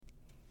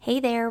Hey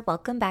there,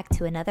 welcome back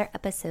to another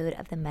episode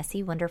of the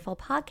Messy Wonderful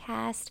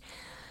podcast.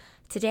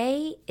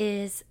 Today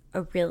is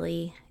a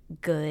really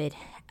good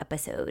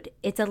episode.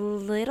 It's a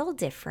little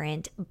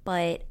different,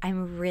 but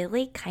I'm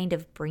really kind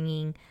of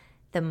bringing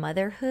the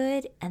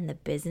motherhood and the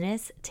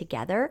business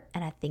together,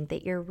 and I think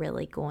that you're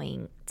really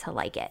going to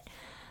like it.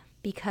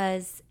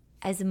 Because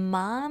as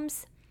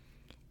moms,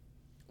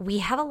 we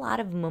have a lot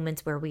of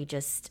moments where we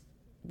just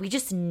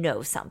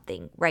know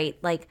something, right?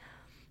 Like,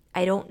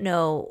 I don't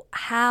know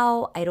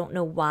how, I don't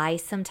know why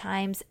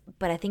sometimes,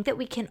 but I think that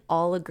we can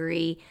all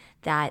agree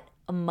that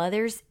a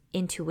mother's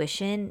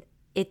intuition,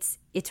 it's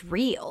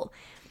real.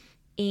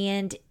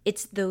 And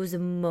it's those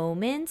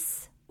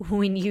moments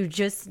when you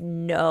just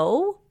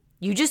know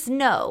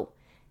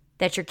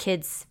that your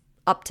kid's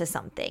up to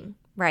something,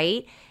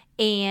 right?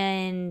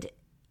 And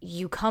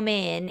you come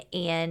in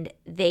and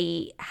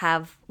they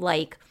have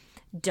like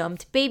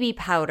dumped baby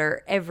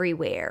powder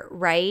everywhere,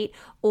 right?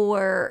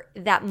 Or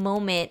that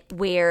moment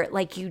where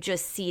like you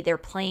just see they're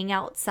playing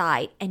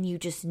outside and you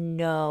just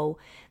know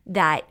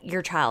that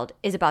your child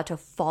is about to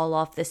fall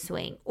off the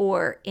swing.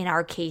 Or in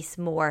our case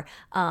more,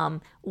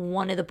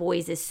 one of the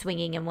boys is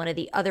swinging and one of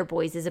the other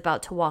boys is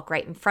about to walk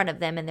right in front of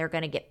them and they're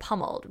going to get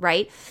pummeled,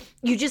 right?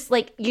 You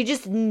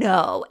just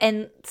know.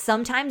 And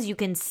sometimes you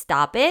can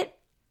stop it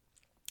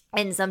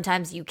and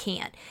sometimes you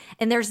can't.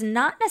 And there's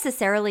not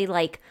necessarily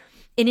like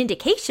an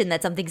indication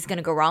that something's going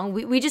to go wrong.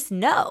 We just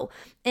know.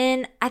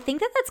 And I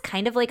think that that's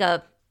kind of like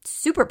a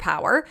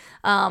superpower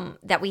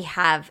that we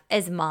have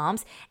as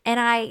moms. And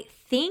I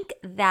think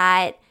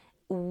that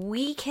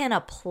we can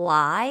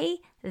apply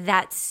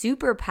that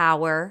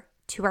superpower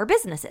to our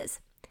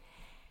businesses.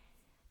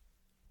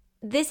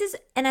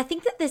 And I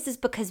think that this is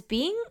because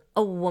being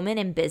a woman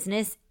in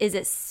business is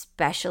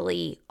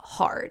especially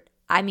hard.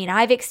 I mean,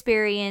 I've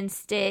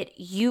experienced it.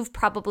 You've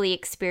probably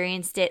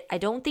experienced it. I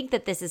don't think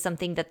that this is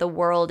something that the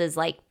world is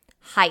like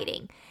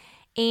hiding.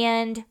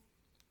 And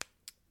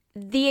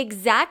the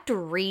exact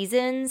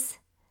reasons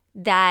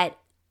that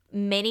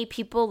many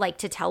people like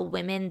to tell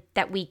women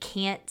that we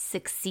can't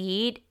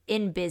succeed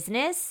in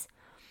business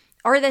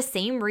are the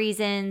same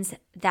reasons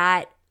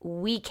that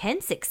we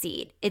can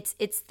succeed. It's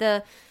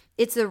the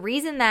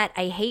reason that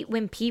I hate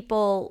when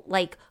people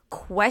like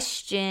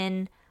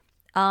question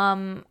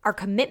our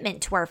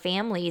commitment to our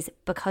families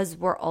because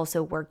we're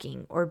also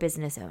working or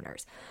business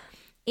owners.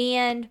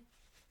 And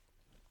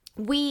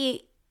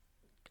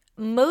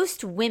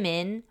most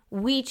women,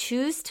 we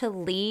choose to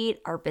lead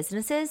our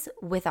businesses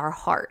with our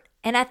heart.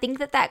 And I think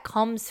that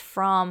comes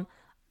from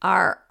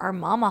our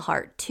mama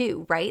heart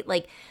too, right?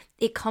 Like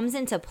it comes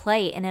into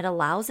play and it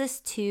allows us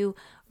to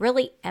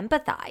really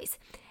empathize.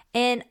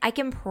 And I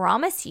can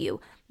promise you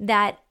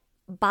that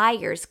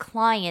buyers,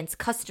 clients,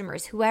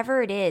 customers,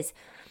 whoever it is,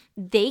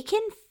 they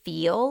can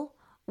feel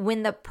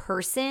when the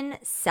person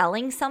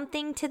selling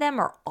something to them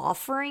or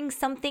offering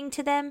something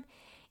to them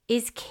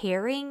is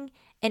caring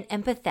and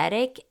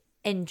empathetic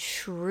and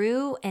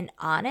true and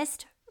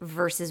honest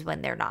versus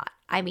when they're not.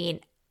 I mean,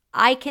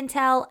 I can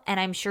tell, and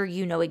I'm sure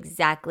you know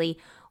exactly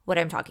what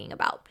I'm talking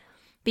about,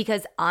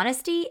 because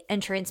honesty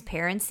and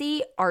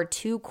transparency are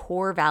two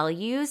core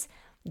values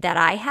that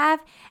I have,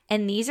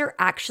 and these are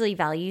actually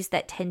values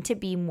that tend to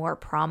be more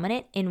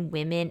prominent in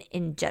women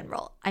in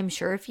general. I'm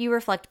sure if you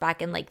reflect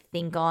back and like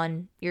think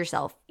on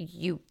yourself,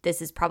 this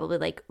is probably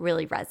like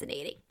really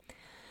resonating.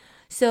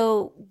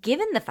 So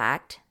given the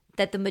fact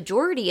that the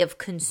majority of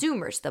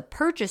consumers, the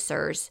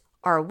purchasers,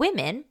 are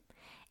women,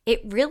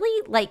 it really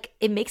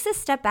it makes us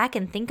step back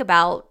and think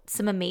about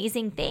some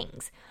amazing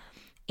things.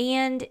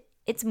 And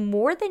it's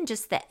more than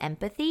just the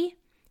empathy,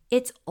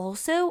 it's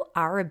also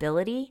our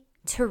ability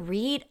to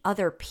read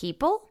other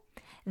people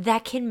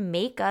that can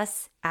make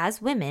us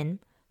as women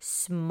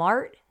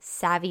smart,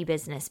 savvy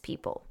business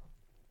people.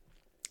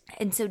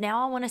 And so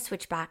now I want to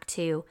switch back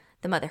to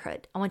the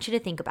motherhood. I want you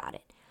to think about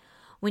it.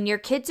 When your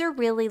kids are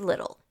really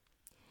little,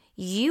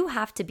 you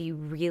have to be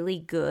really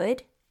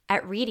good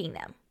at reading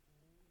them.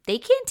 They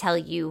can't tell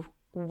you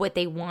what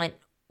they want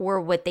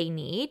or what they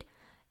need,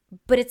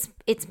 but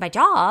it's my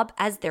job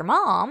as their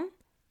mom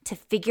to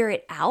figure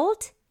it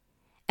out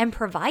and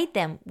provide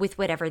them with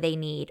whatever they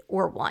need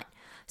or want.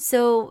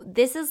 So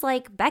this is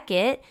like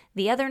Beckett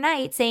the other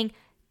night saying,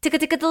 ticka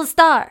ticka little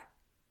star.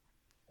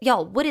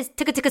 Y'all, what is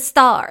ticka ticka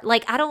star?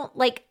 Like, I don't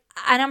like,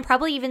 and I'm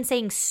probably even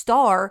saying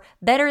star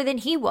better than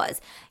he was.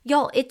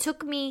 Y'all, it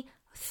took me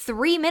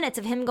 3 minutes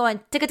of him going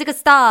ticka ticka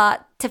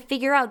star to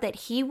figure out that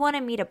he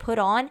wanted me to put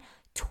on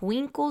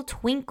Twinkle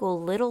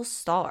Twinkle Little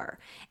Star.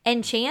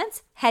 And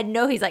Chance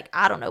he's like,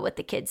 I don't know what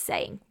the kid's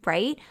saying,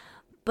 right?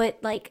 But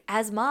like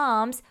as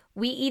moms,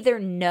 we either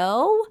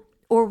know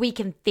or we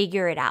can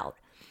figure it out.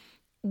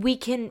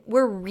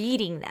 We're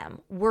reading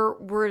them.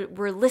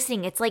 We're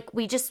listening. It's like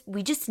we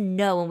just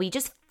know and we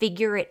just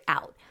figure it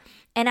out.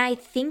 And I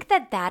think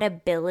that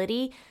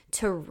ability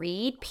to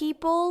read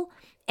people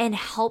and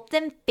help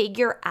them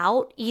figure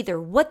out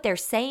either what they're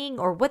saying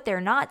or what they're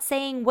not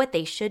saying, what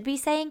they should be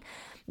saying,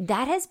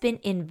 that has been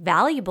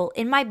invaluable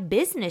in my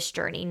business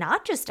journey,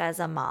 not just as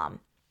a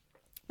mom.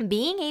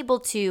 being able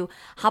to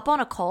hop on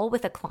a call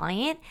with a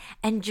client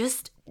and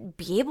just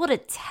be able to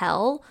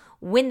tell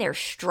when they're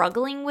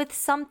struggling with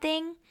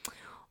something,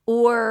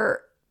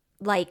 or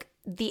like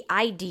the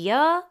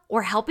idea,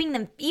 or helping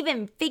them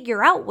even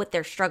figure out what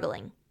they're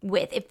struggling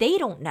with if they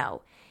don't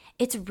know.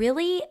 It's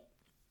really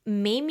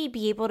made me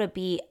be able to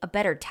be a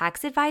better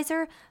tax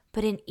advisor,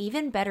 but an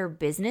even better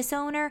business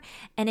owner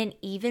and an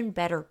even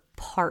better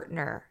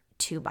partner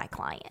to my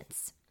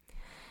clients.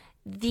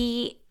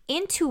 The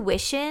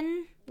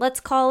intuition, let's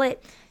call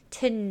it,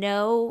 to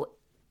know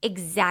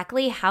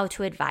exactly how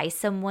to advise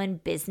someone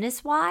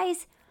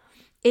business-wise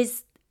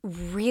is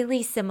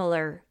really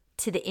similar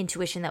to the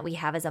intuition that we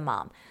have as a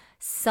mom.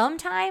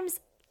 Sometimes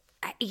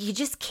you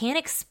just can't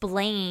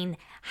explain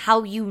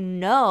how you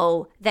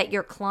know that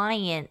your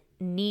client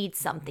needs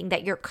something,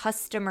 that your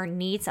customer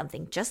needs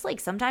something. Just like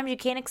sometimes you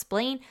can't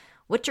explain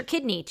what your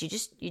kid needs.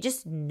 You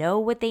just know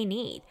what they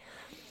need.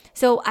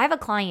 So I have a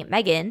client,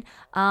 Megan.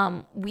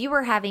 We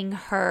were having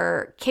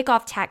her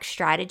kickoff tax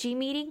strategy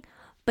meeting,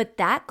 but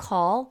that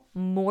call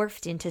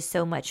morphed into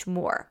so much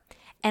more.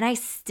 And I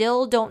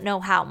still don't know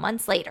how,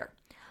 months later.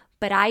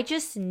 But I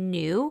just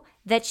knew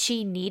that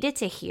she needed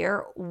to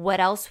hear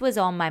what else was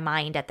on my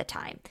mind at the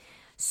time.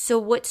 So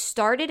what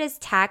started as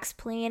tax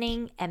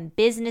planning and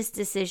business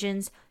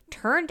decisions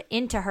turned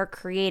into her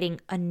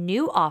creating a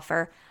new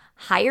offer,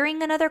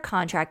 hiring another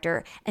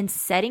contractor, and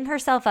setting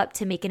herself up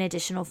to make an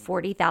additional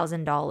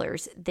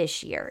 $40,000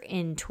 this year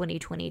in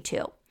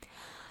 2022.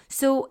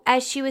 So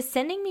as she was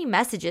sending me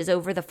messages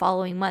over the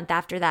following month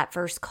after that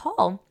first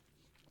call,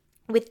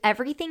 with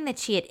everything that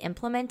she had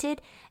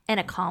implemented and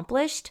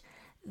accomplished,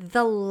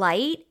 the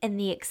light and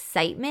the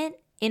excitement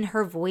in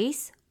her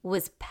voice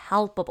was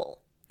palpable.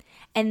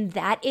 And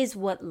that is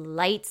what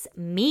lights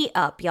me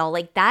up, y'all.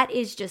 Like, that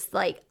is just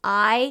like,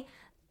 I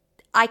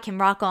can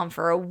rock on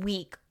for a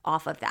week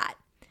off of that.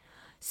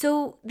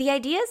 So the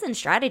ideas and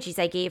strategies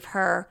I gave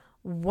her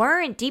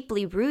weren't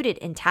deeply rooted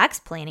in tax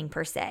planning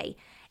per se.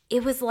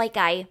 It was like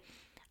I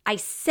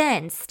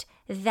sensed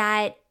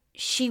that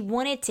she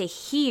wanted to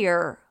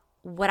hear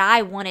what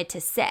I wanted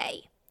to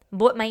say,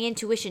 what my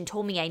intuition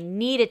told me I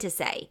needed to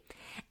say.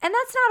 And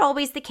that's not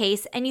always the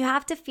case, and you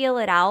have to feel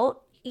it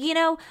out,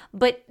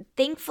 but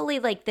thankfully,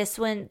 like this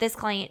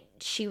client,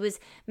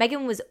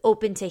 Megan was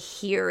open to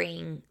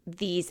hearing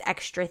these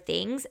extra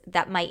things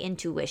that my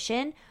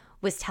intuition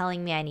was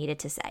telling me I needed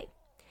to say.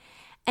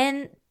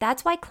 And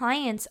that's why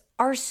clients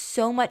are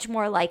so much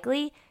more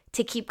likely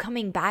to keep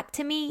coming back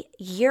to me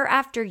year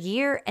after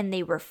year, and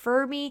they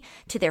refer me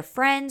to their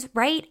friends,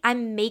 right?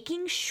 I'm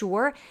making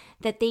sure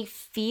that they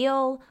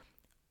feel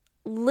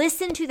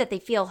listened to, that they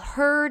feel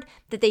heard,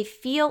 that they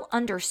feel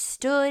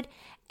understood.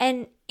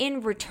 And in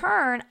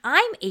return,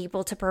 I'm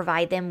able to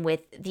provide them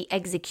with the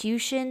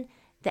execution,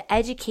 the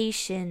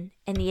education,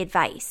 and the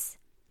advice.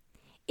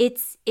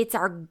 It's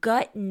our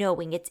gut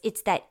knowing.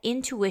 It's that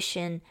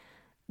intuition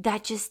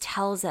that just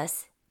tells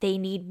us they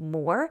need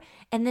more.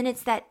 And then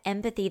it's that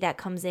empathy that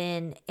comes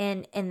in,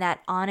 and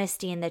that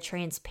honesty and the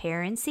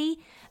transparency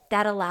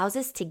that allows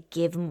us to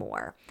give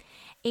more.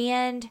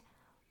 And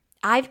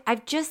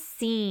I've just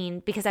seen,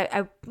 because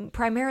I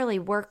primarily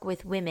work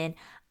with women,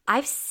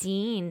 I've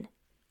seen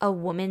a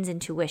woman's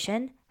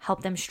intuition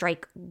help them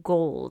strike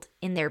gold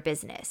in their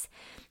business.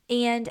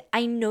 And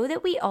I know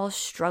that we all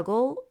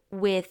struggle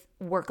with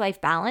work-life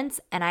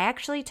balance, and I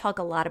actually talk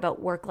a lot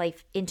about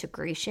work-life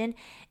integration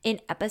in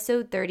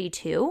episode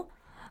 32,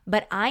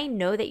 but I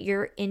know that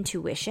your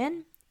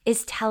intuition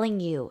is telling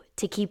you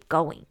to keep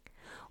going.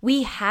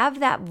 We have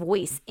that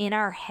voice in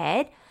our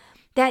head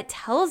that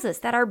tells us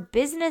that our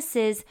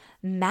businesses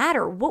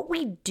matter, what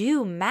we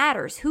do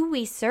matters, who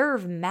we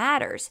serve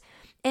matters,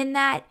 and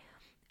that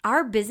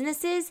our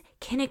businesses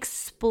can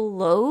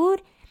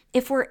explode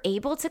if we're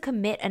able to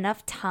commit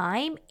enough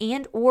time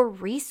and or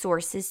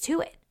resources to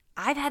it.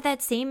 I've had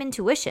that same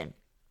intuition.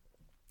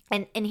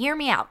 And hear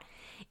me out.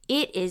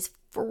 It is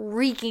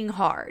freaking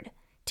hard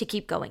to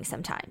keep going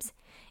sometimes.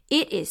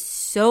 It is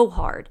so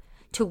hard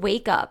to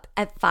wake up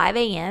at 5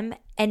 a.m.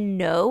 and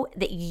know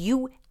that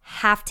you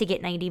have to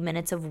get 90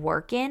 minutes of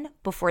work in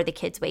before the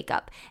kids wake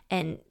up.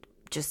 And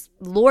just,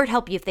 Lord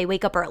help you if they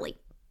wake up early.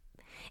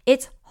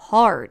 It's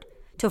hard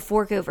to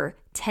fork over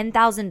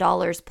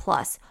 $10,000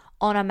 plus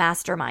on a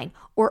mastermind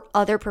or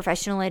other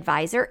professional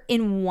advisor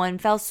in one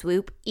fell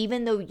swoop,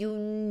 even though you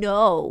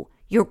know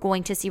you're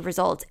going to see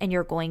results and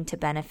you're going to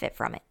benefit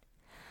from it.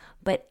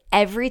 But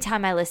every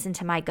time I listen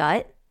to my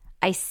gut,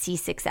 I see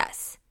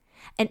success.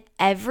 And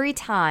every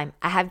time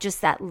I have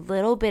just that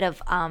little bit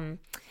of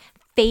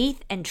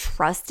faith and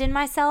trust in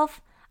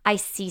myself, I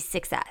see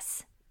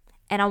success.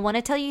 And I want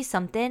to tell you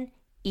something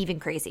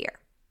even crazier.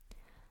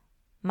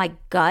 My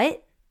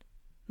gut,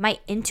 my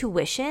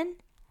intuition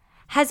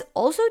has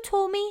also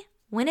told me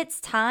when it's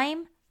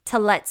time to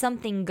let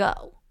something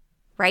go,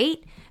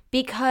 right?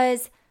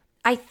 Because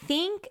I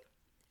think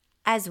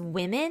as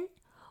women,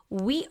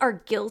 we are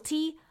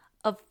guilty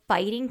of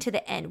fighting to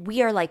the end.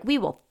 We are like, we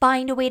will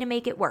find a way to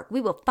make it work. We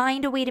will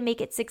find a way to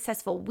make it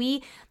successful.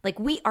 We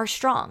are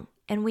strong,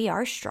 and we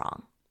are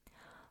strong.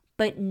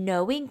 But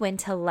knowing when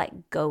to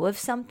let go of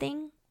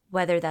something,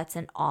 whether that's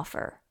an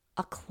offer,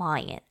 a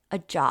client, a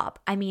job,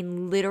 I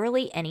mean,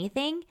 literally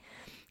anything,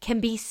 can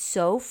be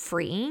so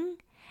freeing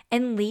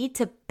and lead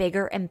to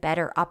bigger and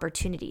better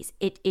opportunities.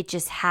 It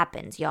just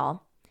happens,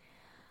 y'all.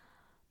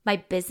 My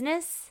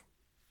business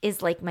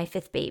is like my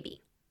fifth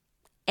baby,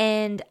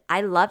 and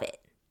I love it.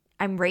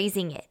 I'm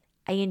raising it.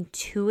 I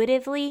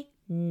intuitively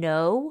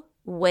know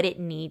what it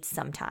needs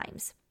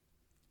sometimes.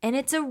 And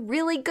it's a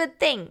really good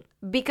thing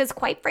because,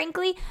 quite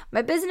frankly,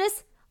 my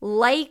business,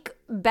 like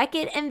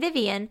Beckett and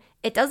Vivian,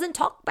 it doesn't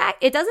talk back.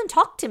 It doesn't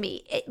talk to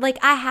me.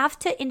 I have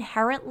to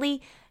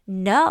inherently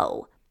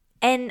know.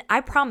 And I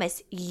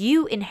promise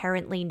you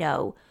inherently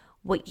know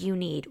what you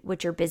need,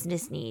 what your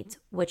business needs,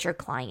 what your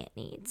client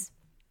needs.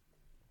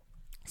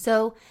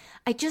 So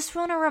I just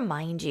want to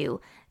remind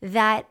you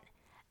that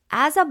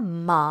as a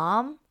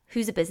mom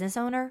who's a business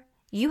owner,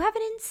 you have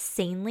an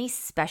insanely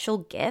special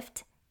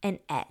gift and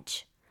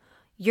edge.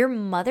 Your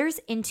mother's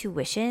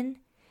intuition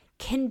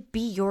can be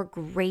your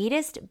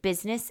greatest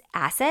business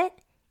asset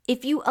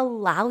if you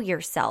allow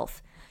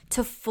yourself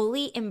to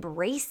fully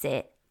embrace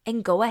it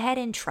and go ahead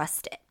and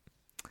trust it.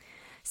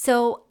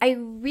 So I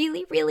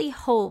really, really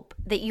hope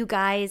that you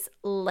guys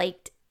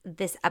liked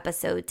this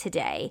episode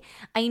today.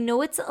 I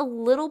know it's a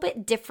little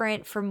bit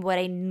different from what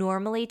I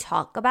normally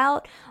talk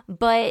about,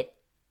 but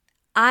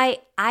I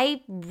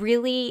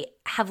really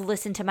have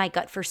listened to my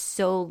gut for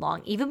so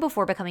long, even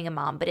before becoming a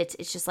mom, but it's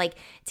just like,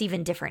 it's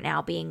even different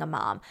now being a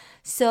mom.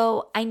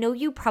 So I know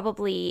you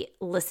probably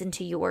listen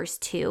to yours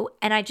too.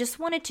 And I just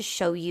wanted to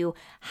show you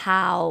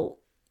how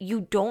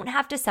you don't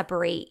have to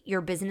separate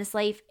your business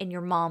life and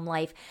your mom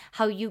life,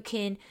 how you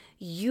can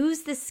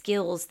use the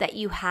skills that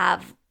you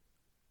have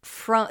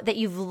that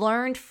you've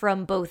learned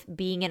from both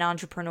being an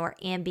entrepreneur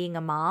and being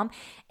a mom,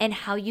 and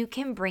how you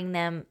can bring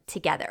them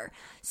together.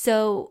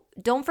 So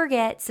don't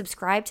forget,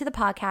 subscribe to the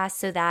podcast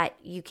so that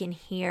you can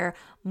hear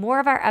more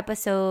of our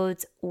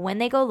episodes when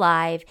they go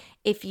live.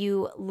 If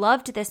you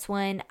loved this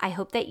one, I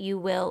hope that you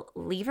will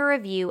leave a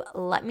review.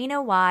 Let me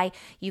know why.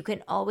 You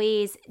can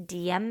always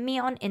DM me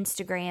on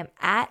Instagram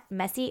at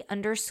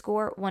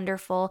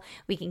messy_wonderful.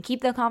 We can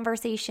keep the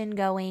conversation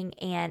going,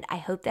 and I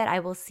hope that I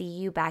will see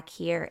you back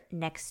here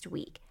next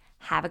week.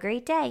 Have a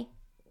great day.